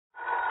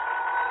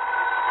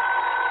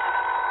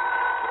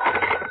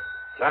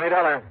Johnny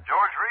Dollar.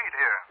 George Reed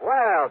here.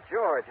 Well,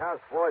 George,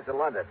 how's Floyd's of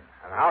London?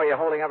 And how are you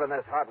holding up in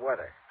this hot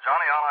weather?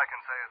 Johnny, all I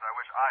can say is I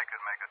wish I could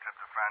make a trip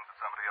to France at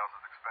somebody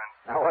else's expense.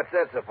 Now, what's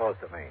that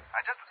supposed to mean?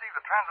 I just received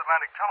a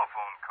transatlantic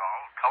telephone call,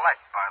 collect,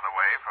 by the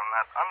way, from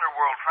that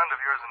underworld friend of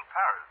yours in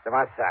Paris. De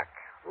Marsac.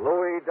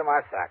 Louis de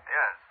Marsac.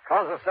 Yes.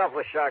 Calls himself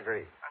Le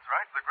Chagris. That's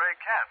right, the gray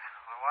cat.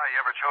 Why he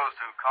ever chose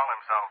to call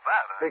himself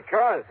that?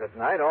 Because at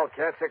night all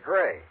cats are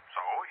gray.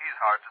 So he's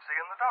hard to see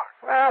in the dark.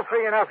 Well,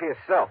 free enough for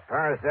yourself.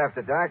 Paris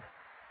after dark.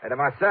 De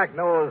Marsac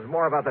knows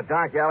more about the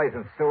dark alleys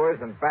and sewers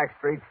and back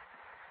streets.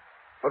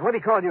 But what did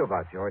he call you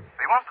about, George?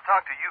 He wants to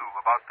talk to you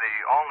about the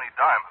Olney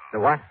diamond.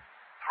 The what?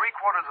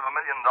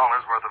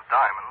 $750,000 worth of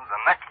diamonds, a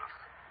necklace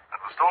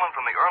that was stolen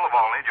from the Earl of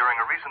Olney during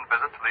a recent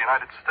visit to the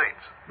United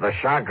States. Le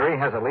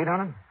Chagris has a lead on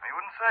him? He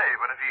wouldn't say,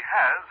 but if he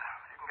has,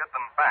 you can get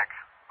them back.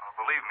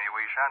 Believe me,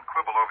 we shan't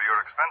quibble over your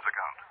expense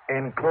account.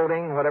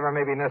 Including whatever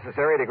may be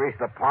necessary to grease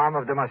the palm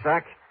of de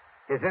Marsac?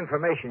 His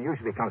information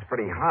usually comes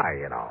pretty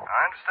high, you know. I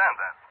understand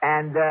that.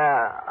 And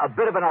a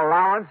bit of an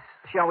allowance,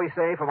 shall we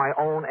say, for my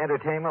own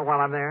entertainment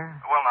while I'm there?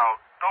 Well, now,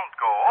 don't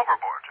go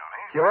overboard,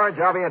 Johnny. George,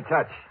 I'll be in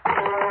touch.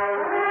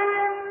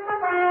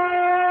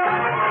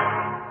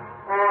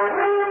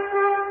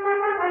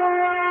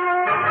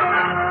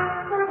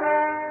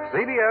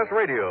 CBS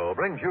Radio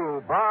brings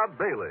you Bob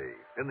Bailey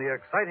in the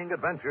exciting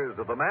adventures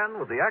of the man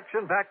with the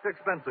action-packed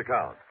expense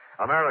account,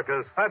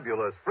 America's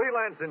fabulous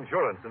freelance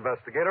insurance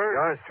investigator.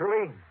 Yours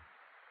truly,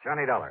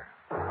 Johnny Dollar.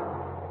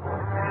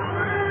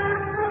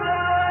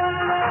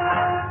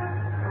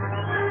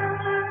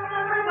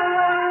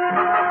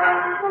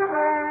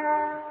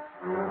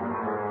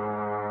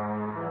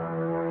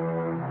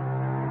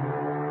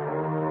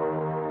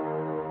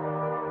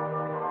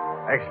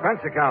 Expense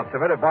account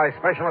submitted by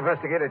Special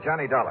Investigator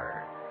Johnny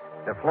Dollar.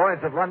 The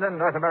Floyd's of London,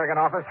 North American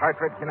office,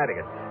 Hartford,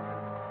 Connecticut.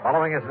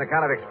 Following is an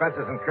account of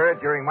expenses incurred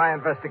during my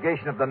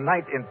investigation of the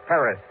night in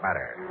Paris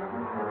matter.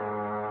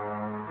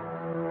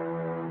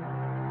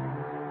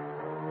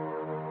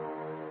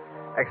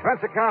 Expense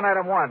account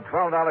item 1,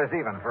 $12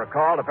 even for a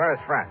call to Paris,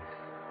 France.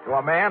 To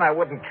a man I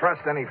wouldn't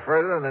trust any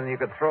further than you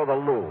could throw the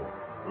Louvre,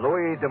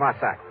 Louis de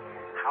Marsac.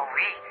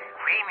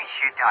 Oui,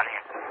 Monsieur Dollar.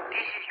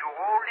 This is your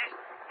oldest,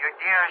 your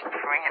dearest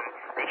friend,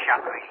 Le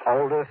Chagris.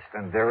 Oldest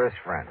and dearest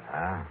friend,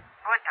 huh?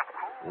 But of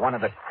course. One of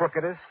the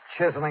crookedest,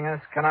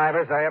 chiselingest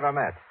connivers I ever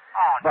met.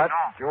 Oh, But no.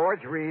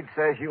 George Reed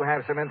says you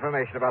have some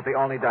information about the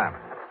Olney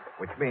diamond,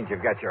 which means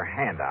you've got your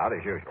hand out,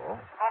 as usual.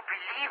 Oh,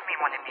 believe me,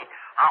 mon ami.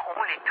 I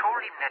only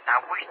told him that I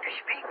wish to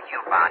speak to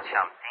you about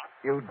something.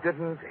 You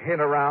didn't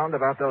hint around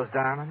about those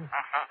diamonds?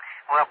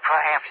 Well,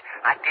 perhaps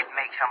I did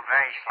make some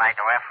very slight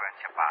reference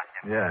about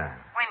them. Yeah.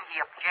 When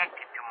he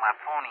objected to my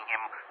phoning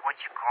him what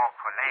you call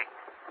collect.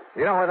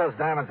 You know where those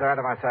diamonds are, de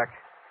Marsac?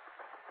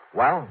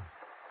 Well?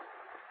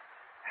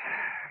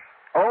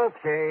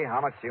 Okay,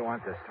 how much do you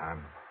want this time?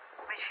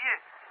 Monsieur,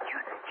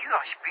 you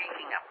are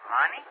speaking of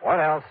money?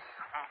 What else?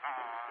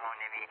 Mon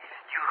ami,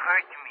 you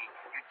hurt me.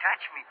 You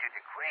touched me to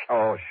the quick.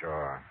 Oh,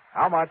 sure.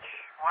 How much?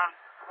 Well,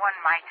 one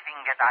might think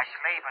that I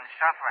slave and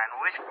suffer and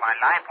risk my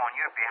life on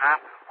your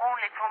behalf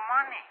only for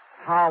money.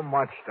 How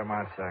much, de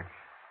Marsac?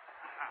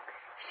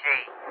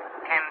 Say,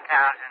 $10,000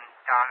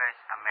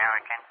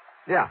 American.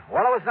 Yeah,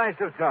 well, it was nice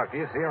to talk to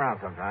you. See you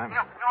around sometime.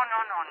 No.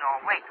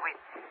 Wait.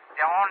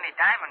 The only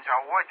diamonds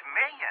are worth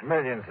millions.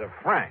 Millions of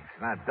francs,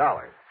 not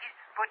dollars. Yes,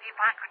 but if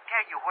I could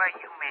tell you where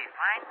you may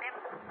find them.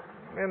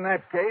 In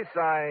that case,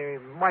 I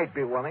might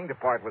be willing to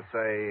part with,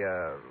 say,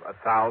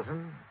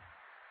 1,000,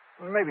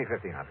 maybe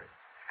 1,500. 5,000.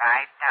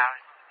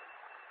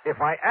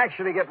 If I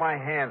actually get my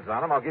hands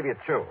on them, I'll give you 2.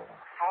 4.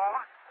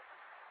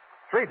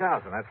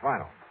 3,000, that's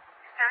final.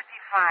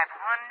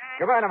 3,500.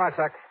 Goodbye, de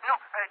Marsac. No,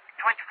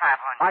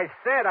 2,500. I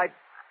said I...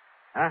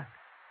 Huh? 2,000.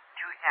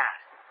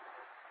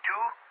 2?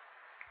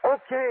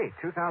 Okay,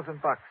 $2,000. Yeah, then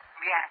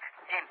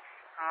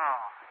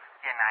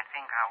I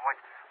think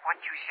what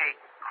you say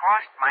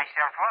crossed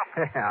myself up.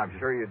 Yeah, I'm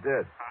sure you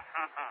did.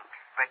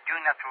 But do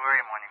not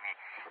worry, mon ami.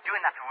 Do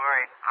not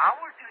worry. I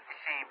will do the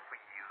same for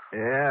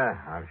you. Yeah,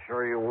 I'm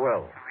sure you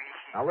will. Oui.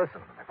 Now,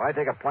 listen, if I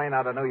take a plane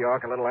out of New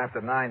York a little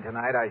after 9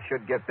 tonight, I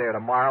should get there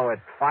tomorrow at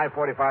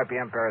 5:45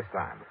 p.m. Paris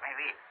time.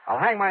 Maybe. I'll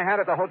hang my hat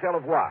at the Hotel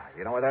of Bois.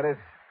 You know where that is?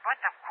 But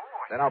of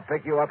course. Then I'll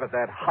pick you up at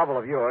that hovel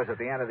of yours at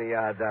the end of the, Rue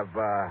de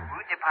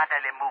Pas de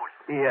la Moule.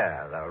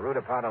 Yeah, the Rue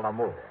de Pas de la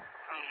Moule.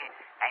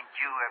 And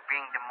you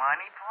bring the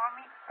money for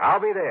me? I'll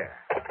be there.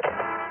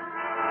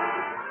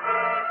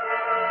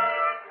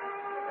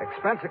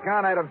 Expense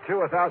account item 2,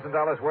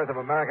 $1,000 worth of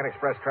American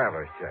Express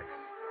traveler's checks.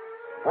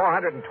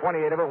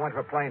 428 of it went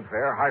for plane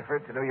fare,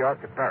 Hartford to New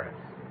York to Paris.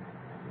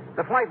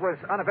 The flight was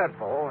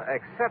uneventful,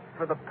 except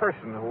for the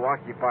person who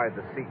occupied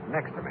the seat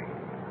next to me.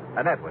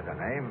 Annette was her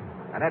name,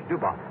 Annette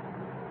Duboff.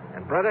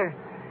 And brother,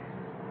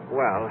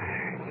 well,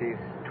 she's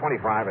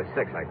 25 or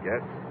 6, I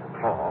guess.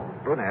 Tall,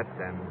 brunette,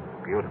 and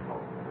beautiful.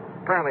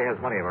 Apparently has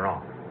money of her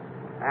own.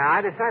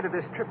 I decided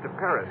this trip to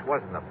Paris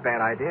wasn't a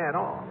bad idea at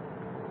all.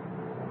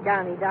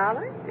 Johnny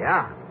Dollar?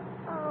 Yeah.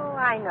 Oh,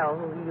 I know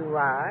who you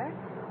are.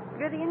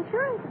 You're the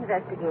insurance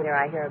investigator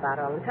I hear about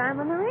all the time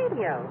on the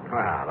radio.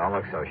 Well, don't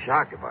look so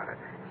shocked about it.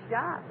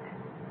 Shocked.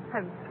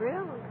 I'm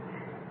thrilled.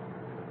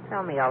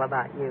 Tell me all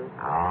about you.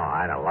 Oh,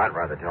 I'd a lot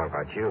rather talk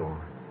about you.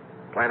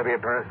 Plan to be in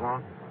Paris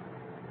long?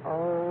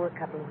 Oh, a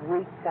couple of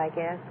weeks, I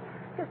guess.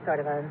 Just sort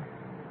of a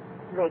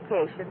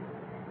vacation.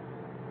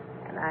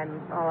 And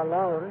I'm all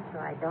alone, so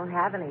I don't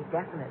have any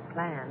definite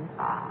plans.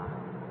 Ah.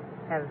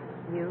 Have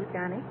you,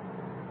 Johnny?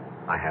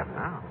 I have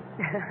now.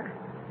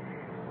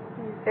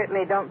 You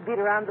certainly don't beat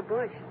around the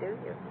bush, do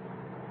you?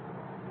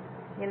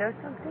 You know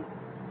something?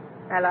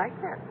 I like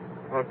that.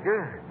 Well,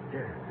 good.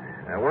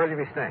 Where'll you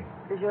be staying?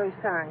 The George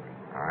Sank.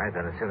 All right,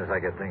 then as soon as I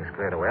get things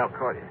cleared away, I'll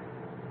call you.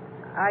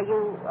 Are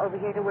you over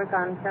here to work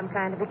on some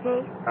kind of a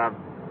case?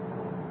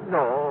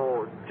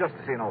 No, just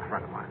to see an old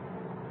friend of mine.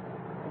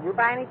 Are you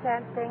by any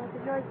chance staying at the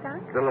George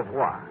Sank? The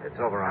Lavoie. It's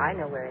over on... I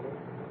know where it is.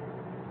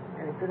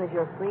 And as soon as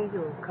you're free,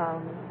 you'll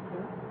call me.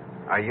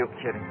 Are you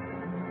kidding?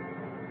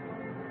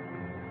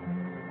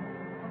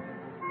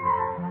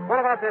 Well,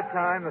 about that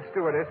time, the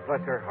stewardess,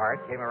 bless her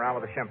heart, came around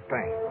with a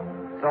champagne.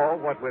 So,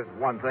 what with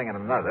one thing and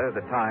another,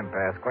 the time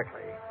passed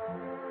quickly.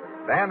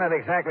 Then, at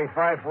exactly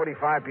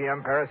 5:45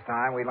 p.m. Paris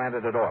time, we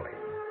landed at Orly.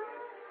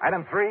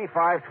 Item 3,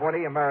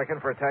 5:20 American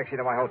for a taxi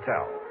to my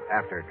hotel,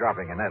 after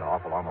dropping Annette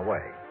off along the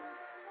way.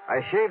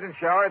 I shaved and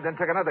showered, then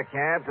took another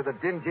cab to the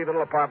dingy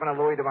little apartment of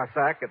Louis de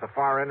Massac at the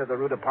far end of the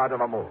Rue de Pas de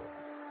l'Amour.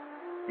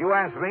 You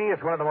ask me,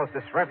 it's one of the most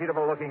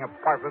disreputable-looking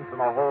apartments in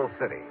the whole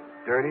city.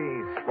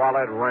 Dirty,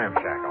 squalid,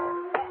 ramshackle.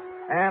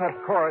 And, of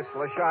course,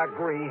 Le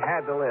Chagris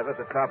had to live at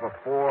the top of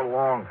 4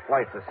 long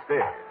flights of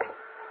stairs.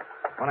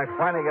 When I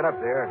finally got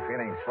up there,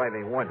 feeling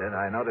slightly winded,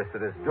 I noticed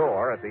that his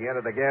door at the end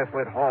of the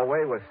gas-lit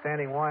hallway was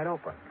standing wide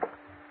open.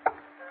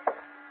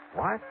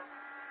 What?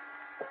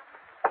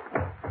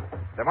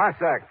 De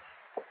Marsac.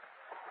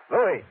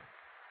 Louis.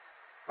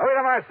 Louis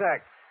de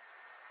Marsac.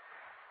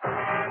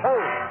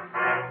 Hold.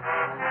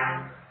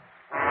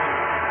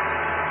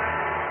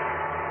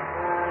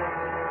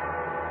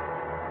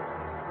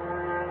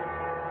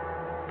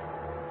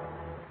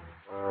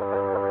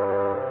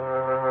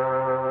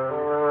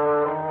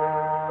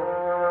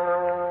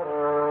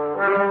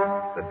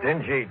 The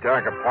dingy,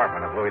 dark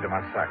apartment of Louis de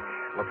Massac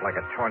looked like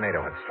a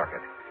tornado had struck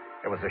it.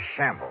 It was a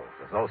shambles,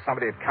 as though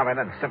somebody had come in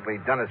and simply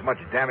done as much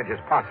damage as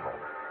possible,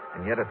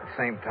 and yet at the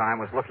same time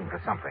was looking for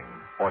something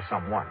or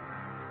someone.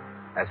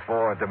 As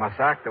for de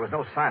Massac, there was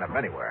no sign of him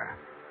anywhere.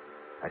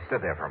 I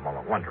stood there for a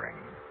moment, wondering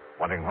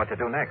what to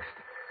do next.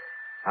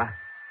 Huh?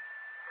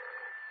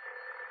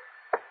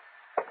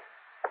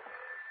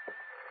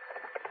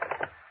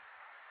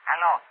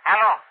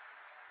 Hello.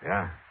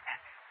 Yeah?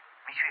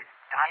 Monsieur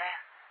Dollar?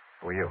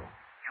 Who are you?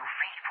 Your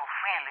faithful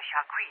friend, Le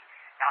Chagris.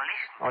 Now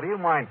listen. Oh, do you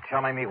mind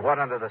telling me what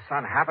under the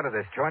sun happened to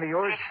this joint of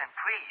yours? Listen,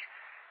 please.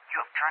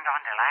 You have turned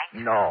on the lights?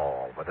 No,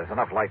 but there's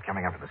enough light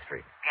coming up from the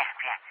street. Yeah.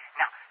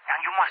 Now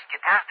you must get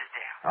out of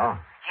there. Oh?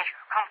 Yes,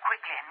 come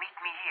quickly and meet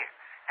me here.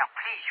 Now,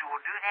 please, you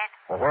will do that?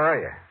 Well, where are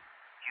you?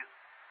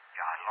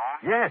 You're alone?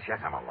 Yes,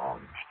 I'm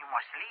alone. Then you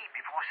must leave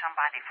before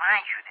somebody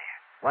finds you there.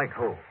 Like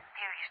who?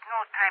 There is no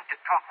time to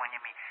talk when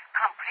you meet.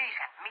 Come, please,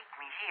 and meet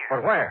me here.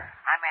 But where?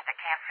 I'm at the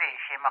cafe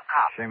chez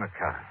Macabre. Chez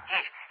Macabre.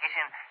 Yes, it's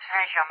in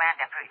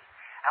Saint-Germain-des-Prés.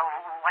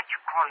 What you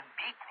call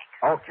beatnik.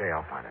 Okay,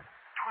 I'll find it.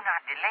 Do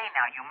not delay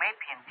now. You may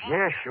be in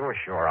danger. Yeah,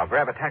 sure. I'll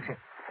grab a taxi.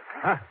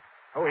 Huh?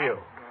 Who are you?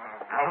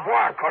 Au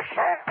revoir,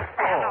 cochon.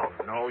 Oh,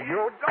 no,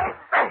 you don't.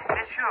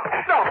 Monsieur.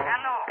 No.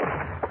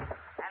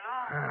 Hello.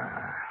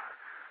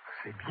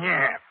 C'est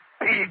bien,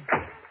 pig.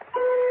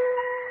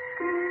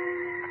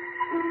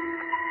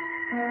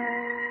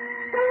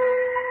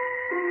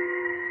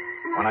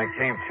 When I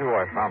came to,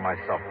 I found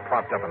myself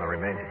propped up in the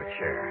remains of a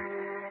chair.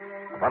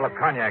 A bottle of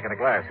cognac and a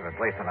glass had been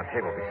placed on a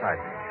table beside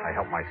me. I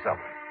helped myself.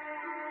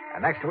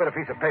 And next to it, a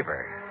piece of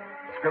paper.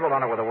 Scribbled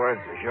on it were the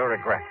words, Je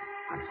regrette.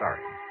 I'm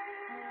sorry.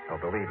 So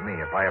believe me,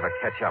 if I ever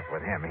catch up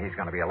with him, he's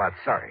going to be a lot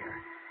sorrier.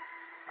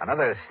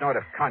 Another snort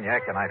of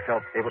cognac, and I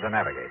felt able to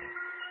navigate.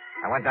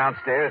 I went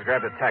downstairs,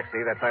 grabbed a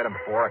taxi, that's item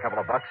 4, a couple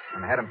of bucks,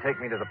 and had him take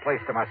me to the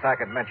place de Marsac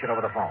had mentioned over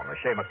the phone, the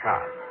Chez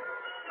Macabre.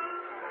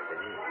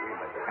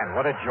 And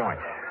what a joint.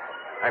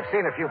 I've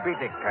seen a few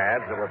beatnik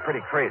pads that were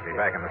pretty crazy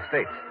back in the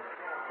States,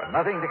 but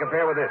nothing to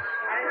compare with this.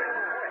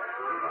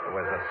 It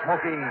was a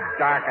smoky,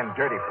 dark, and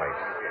dirty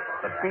place.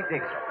 The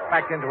beatniks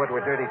packed into it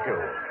were dirty,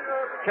 too.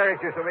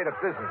 Characters who made a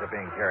business of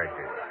being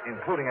characters,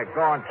 including a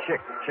gaunt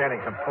chick chanting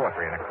some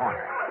poetry in a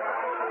corner.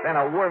 Then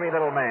a wormy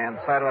little man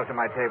sidled up to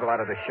my table out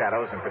of the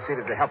shadows and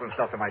proceeded to help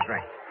himself to my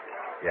drink.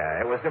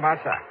 Yeah, it was de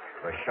Marsac,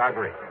 the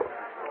Chagris.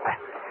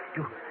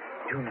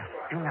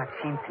 Do not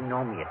seem to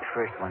know me at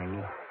first, mon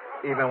ami.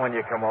 Even when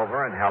you come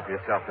over and help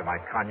yourself to my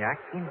cognac?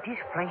 In this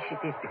place,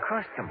 it is the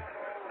custom.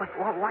 But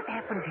what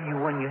happened to you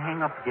when you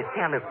hang up the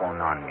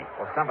telephone on me?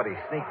 Well, somebody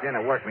sneaked in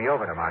and worked me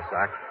over to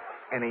Marsac.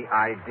 Any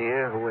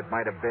idea who it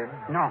might have been?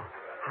 No.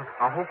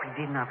 I hope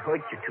he did not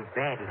hurt you too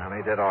badly. No,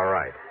 he did all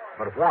right.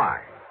 But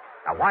why?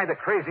 Now, why the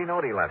crazy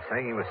note he left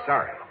saying he was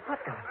sorry? But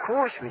of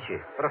course,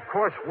 monsieur. But of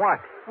course what?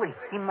 Well,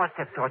 he must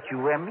have thought you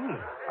were me.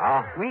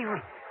 Oh? Oui.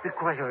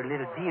 Because of a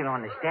little deal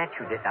on the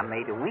statue that I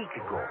made a week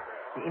ago.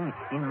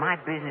 In my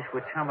business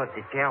with some of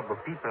the terrible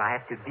people I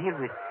have to deal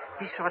with,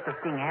 this sort of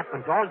thing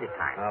happens all the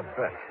time. I'll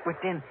bet.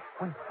 But then,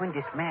 when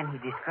this man, he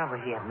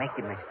discovered he had made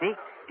a mistake,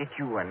 that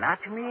you were not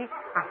me...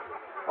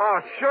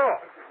 Oh, sure.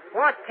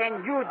 What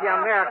can you, the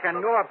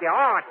American, know of the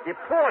art, the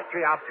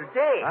poetry of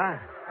today? Huh?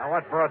 Now,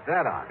 what brought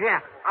that on? Yeah,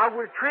 I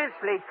will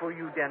translate for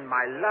you then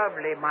my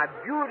lovely, my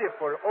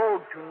beautiful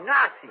ode to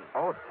nothing.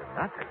 Ode to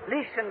nothing?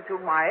 Listen to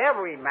my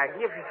every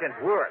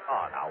magnificent word.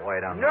 Oh, now,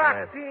 wait a minute.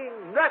 Nothing,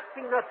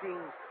 nothing, nothing.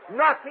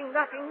 Nothing,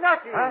 nothing,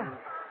 nothing. Huh?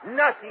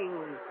 Nothing,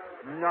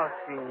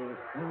 nothing,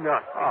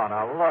 nothing. Oh,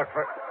 now, look.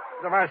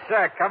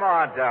 Marsac, come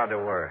on down to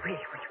earth. Wait.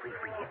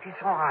 It is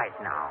all right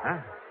now. Huh?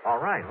 All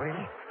right, what do you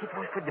mean? It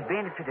was for the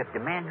benefit of the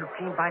man who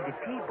came by the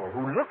table,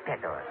 who looked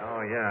at us.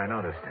 Oh, yeah, I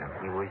noticed him.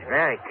 He was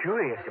very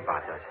curious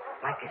about us,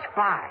 like a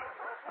spy.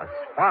 A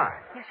spy?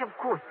 Yes, of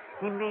course.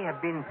 He may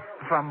have been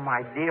from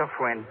my dear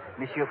friend,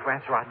 Monsieur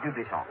Francois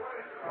Dubesson.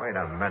 Wait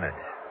a minute.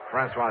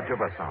 Francois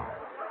Dubesson.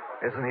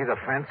 Isn't he the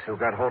fence who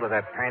got hold of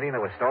that painting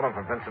that was stolen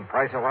from Vincent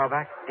Price a while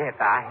back? That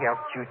I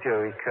helped you to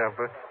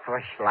recover for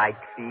a slight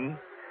fee.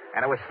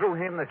 And it was through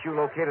him that you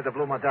located the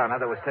Blue Madonna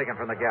that was taken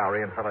from the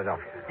gallery in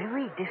Philadelphia.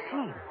 Oui, the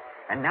same.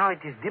 And now it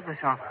is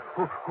Dubesson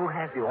who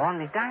has the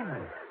only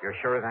diamonds. You're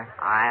sure of that?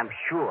 I am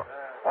sure.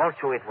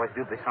 Also, it was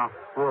Dubesson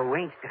who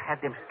arranged to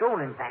have them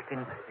stolen back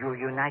in your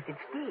United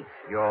States.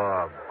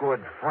 Your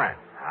good friend,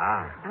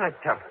 huh?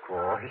 But of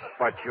course.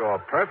 But you're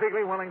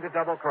perfectly willing to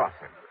double-cross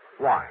him.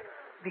 Why?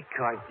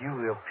 Because you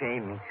will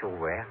pay me so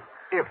well.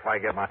 If I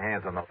get my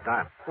hands on those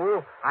diamonds.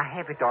 Oh, I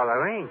have it all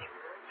arranged.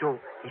 So,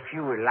 if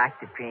you would like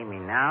to pay me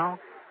now,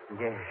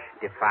 the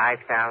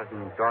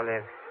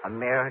 $5,000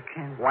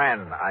 American...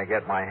 When I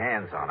get my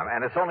hands on them.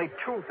 And it's only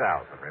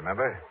 $2,000,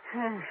 remember?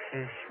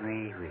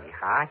 Oui.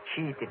 I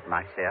cheated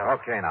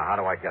myself. Okay, now, how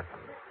do I get them?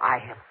 I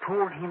have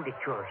told him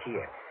that you're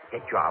here,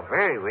 that you are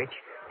very rich,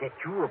 that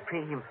you will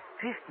pay him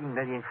 15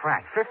 million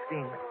francs.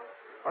 15?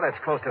 Well, that's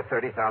close to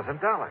 $30,000.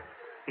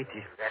 It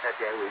is better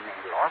there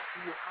remain lost to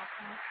your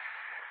company.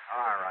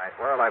 All right.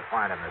 Where'll I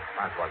find him, this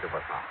Francois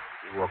Dubesson?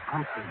 He will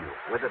come to you.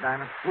 With the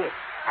diamonds? Yes,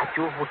 at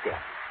your hotel.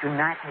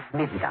 Tonight at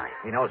midnight.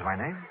 He knows my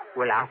name?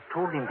 Well, I've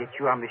told him that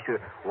you are Monsieur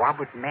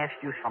Robert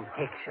Matthews from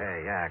Texas.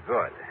 Hey, yeah,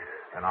 good.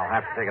 Then I'll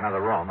have to take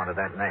another room under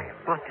that name.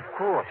 But of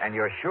course. And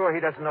you're sure he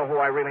doesn't know who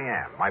I really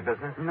am? My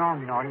business? No,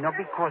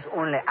 because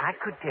only I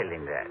could tell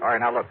him that. All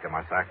right, now look,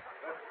 Demasak.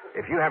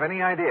 If you have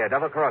any idea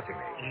double-crossing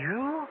me...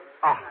 You?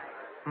 Oh,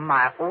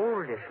 my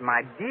oldest,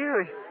 my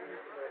dearest.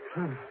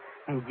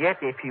 And yet,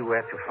 if you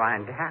were to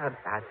find out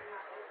that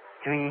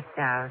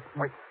 3,000...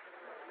 Wait.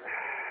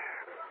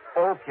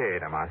 Okay,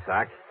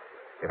 Demasak.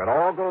 If it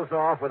all goes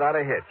off without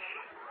a hitch.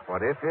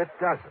 But if it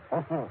doesn't...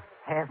 Oh,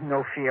 have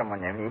no fear,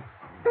 mon ami.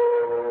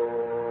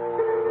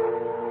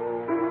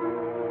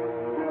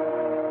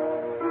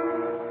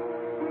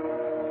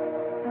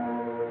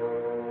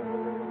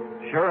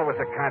 Sure, it was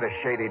a kind of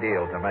shady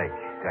deal to make,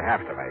 to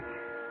have to make.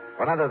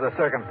 But under the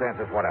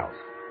circumstances, what else?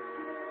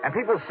 And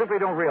people simply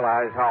don't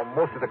realize how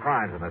most of the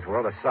crimes in this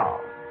world are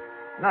solved.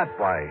 Not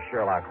by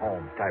Sherlock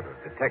Holmes type of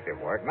detective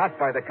work, not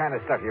by the kind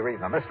of stuff you read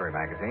in the mystery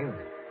magazines,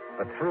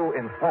 but through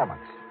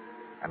informants.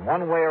 And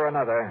one way or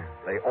another,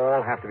 they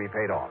all have to be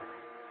paid off.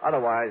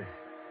 Otherwise,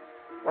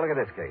 well, look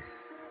at this case.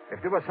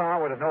 If Dubesson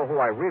were to know who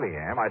I really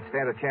am, I'd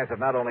stand a chance of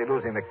not only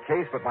losing the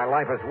case, but my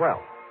life as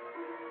well.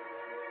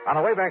 On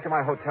the way back to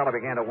my hotel, I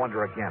began to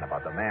wonder again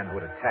about the man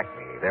who'd attacked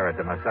me there at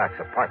Demasac's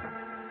apartment,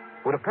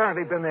 who'd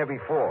apparently been there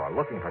before,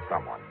 looking for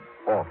someone,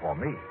 or for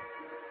me.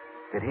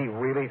 Did he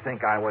really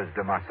think I was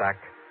Demasac?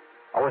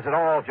 Or was it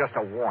all just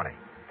a warning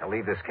to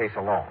leave this case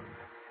alone?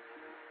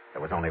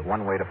 There was only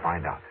one way to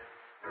find out.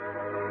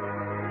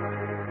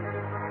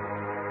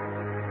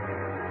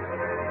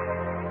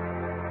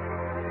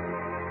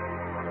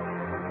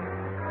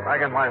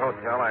 Back in my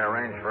hotel, I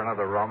arranged for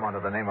another room under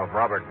the name of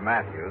Robert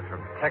Matthews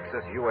from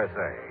Texas,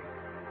 USA.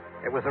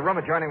 It was a room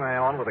adjoining my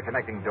own with a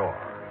connecting door.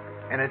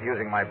 In it,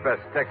 using my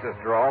best Texas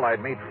drawl,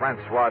 I'd meet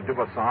Francois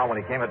Dubesson when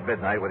he came at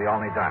midnight with the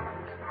Olney diamonds.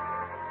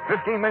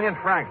 15 million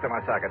francs,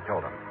 Demasac had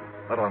told him.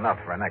 Little enough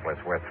for a necklace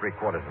worth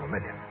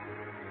 $750,000.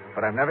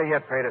 But I've never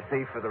yet paid a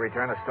thief for the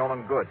return of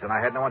stolen goods, and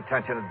I had no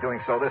intention of doing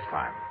so this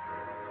time.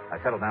 I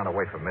settled down to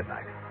wait for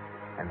midnight.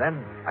 And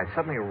then I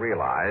suddenly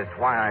realized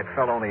why I'd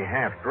felt only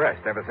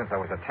half-dressed ever since I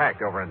was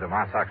attacked over in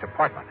Demasac's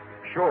apartment.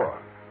 Sure,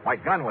 my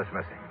gun was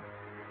missing.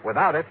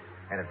 Without it,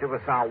 and if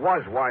Dubesson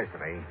was wise to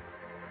me,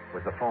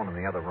 was the phone in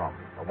the other room,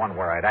 the one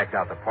where I'd act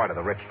out the part of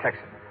the rich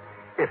Texan,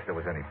 if there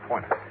was any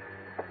point in it.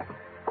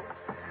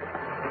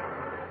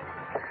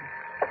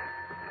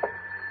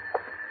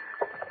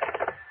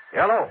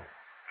 Hello.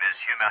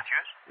 Monsieur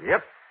Matthews?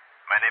 Yep.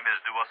 My name is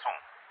Dubesson.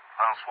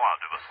 Francois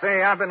Dubesson.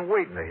 Say, I've been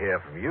waiting to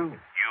hear from you.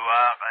 You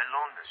are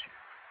alone, monsieur.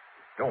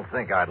 Don't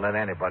think I'd let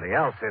anybody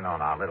else in on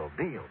our little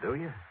deal, do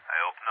you? I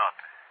hope not.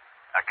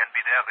 I can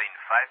be there in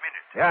 5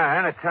 minutes.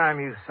 Yeah,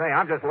 anytime you say.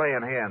 I'm just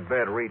laying here in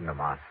bed reading to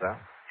myself.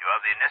 You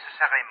have the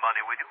necessary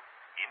money with you?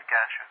 In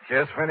cash?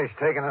 Just finished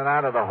taking it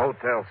out of the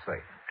hotel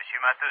safe.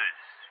 Monsieur Matthews,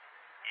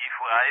 il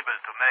faut are able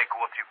to make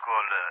what you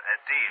call a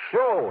deal.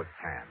 Sure it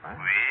can, man.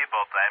 Oui,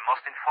 but I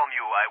must inform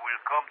you I will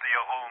come to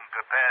your room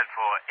prepared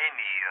for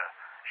any,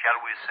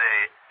 shall we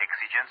say,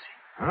 exigency.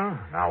 Huh?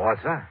 Now, what's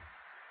that?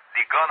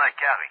 The gun I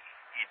carry,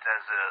 it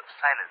has a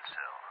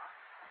silencer.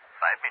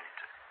 5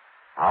 minutes.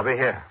 I'll be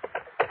here.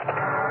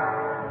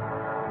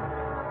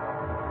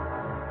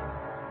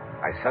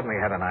 I suddenly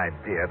had an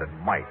idea that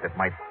might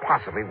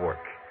possibly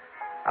work.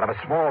 Out of a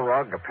small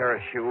rug, a pair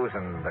of shoes,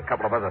 and a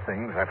couple of other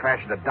things, I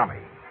fashioned a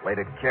dummy, laid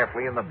it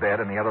carefully in the bed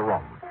in the other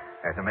room,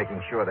 after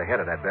making sure the head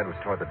of that bed was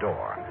toward the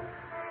door.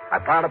 I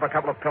piled up a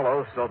couple of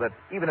pillows so that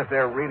even if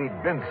there really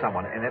been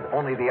someone in it,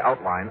 only the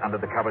outline under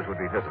the covers would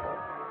be visible.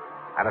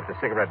 I left a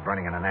cigarette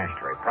burning in an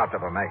ashtray, propped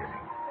up a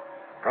magazine.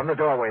 From the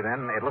doorway,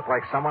 then, it looked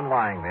like someone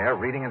lying there,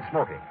 reading and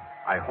smoking.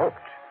 I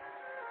hoped.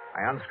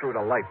 I unscrewed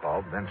a light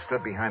bulb, then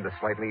stood behind the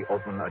slightly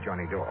open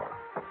adjoining door.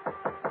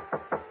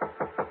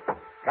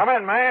 Come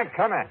in, man.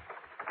 Come in.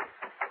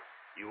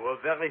 You were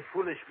very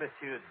foolish,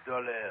 Monsieur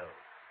Dollar,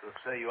 to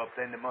say you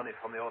obtained the money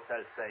from the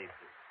hotel safe.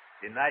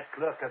 The night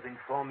clerk has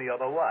informed me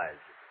otherwise.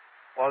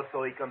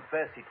 Also, he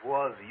confessed it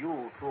was you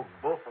who took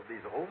both of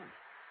these rooms.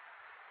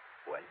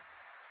 Well,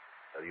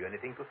 have you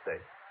anything to say?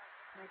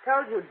 I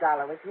told you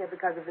Dollar was here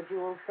because of the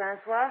jewels,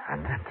 Francois.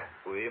 Annette.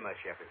 Oui, ma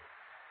chérie.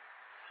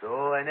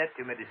 So, Annette,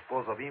 you may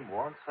dispose of him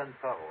once and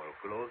for all.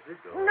 Close the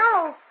door.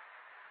 No!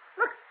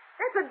 Look,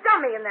 there's a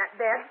dummy in that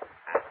bed.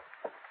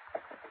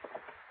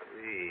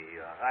 Oui,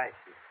 you're right.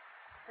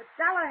 But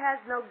Dollar has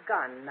no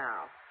gun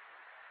now.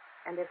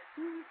 And if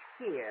he's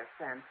here,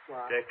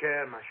 Francois... Take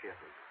care, ma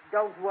chérie.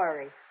 Don't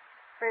worry.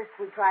 First,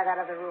 we try that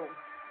other room.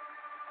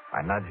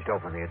 I nudged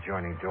open the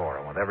adjoining door,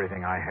 and with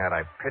everything I had,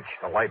 I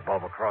pitched the light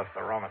bulb across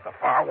the room at the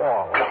far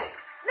wall.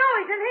 No,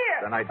 he's in here!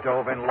 Then I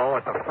dove in low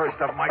at the first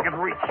of them I could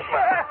reach.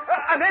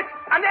 Annette!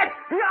 Annette!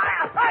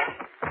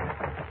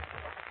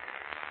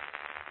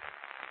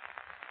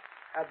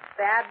 A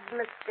bad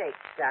mistake,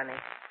 Johnny.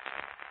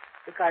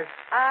 Because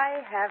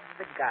I have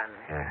the gun.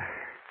 Yeah.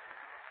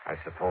 I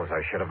suppose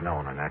I should have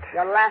known, Annette.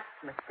 Your last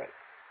mistake.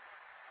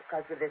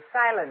 Because with this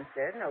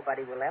silencer,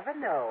 nobody will ever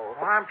know.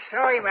 Oh, I'm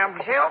sorry,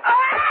 mademoiselle.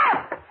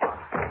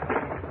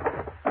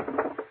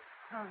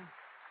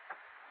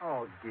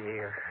 Oh,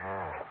 dear.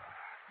 Oh,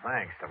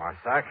 thanks,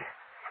 Tomasak.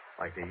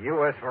 Like the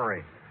U.S.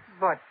 Marines.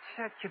 But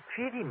such a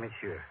pity,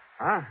 monsieur.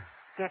 Huh?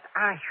 That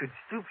I should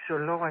stoop so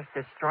low as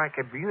to strike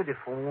a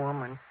beautiful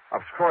woman.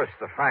 Of course,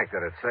 the fact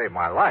that it saved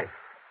my life.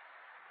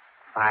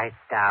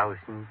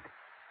 5,000.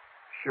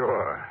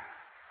 Sure.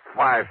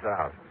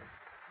 5,000.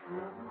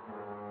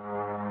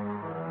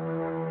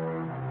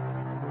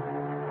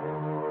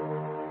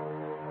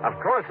 Of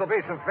course, there'll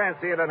be some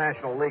fancy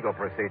international legal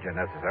procedure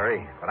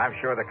necessary, but I'm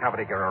sure the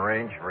company can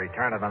arrange for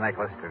return of the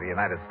necklace to the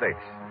United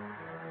States.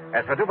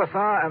 As for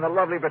Dubuisson and the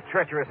lovely but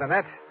treacherous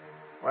Annette,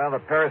 well, the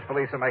Paris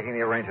police are making the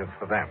arrangements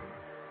for them,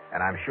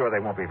 and I'm sure they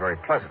won't be very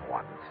pleasant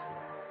ones.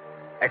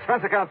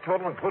 Expense account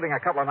total, including a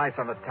couple of nights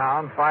on the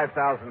town,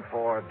 $5,000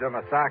 for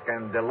Dubuisson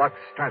and deluxe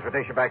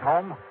transportation back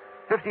home,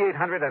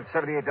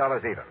 $5,878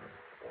 even.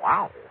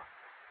 Wow.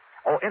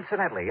 Oh,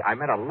 incidentally, I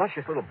met a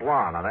luscious little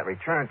blonde on that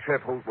return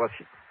trip who, well,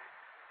 she...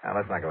 Now,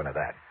 let's not go into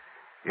that.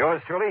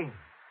 Yours truly,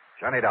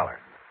 Johnny Dollar.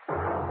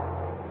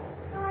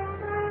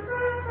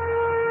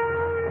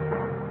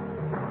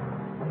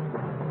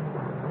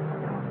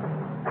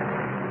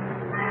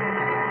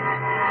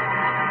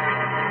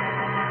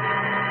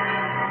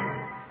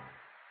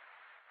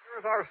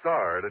 Here's our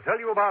star to tell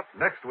you about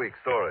next week's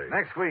story.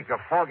 Next week, a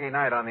foggy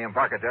night on the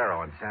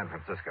Embarcadero in San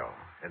Francisco.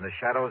 In the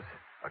shadows,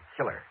 a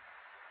killer.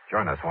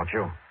 Join us, won't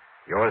you?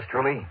 Yours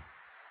truly,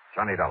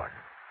 Johnny Dollar.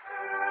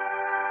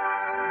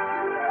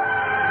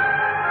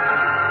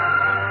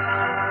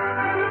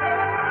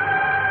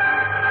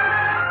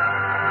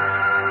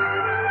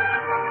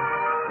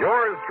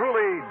 Yours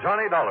truly,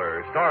 Johnny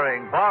Dollar,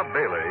 starring Bob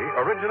Bailey,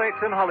 originates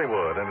in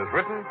Hollywood and is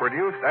written,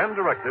 produced, and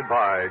directed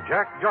by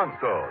Jack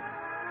Johnstone.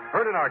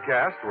 Heard in our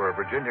cast were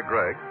Virginia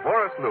Gregg,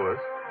 Forrest Lewis,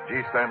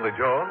 G. Stanley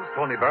Jones,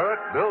 Tony Barrett,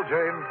 Bill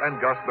James, and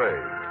Gus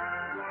Bays.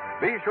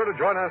 Be sure to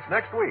join us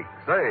next week,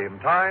 same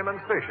time and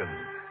station,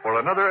 for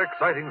another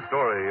exciting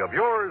story of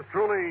yours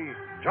truly,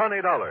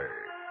 Johnny Dollar.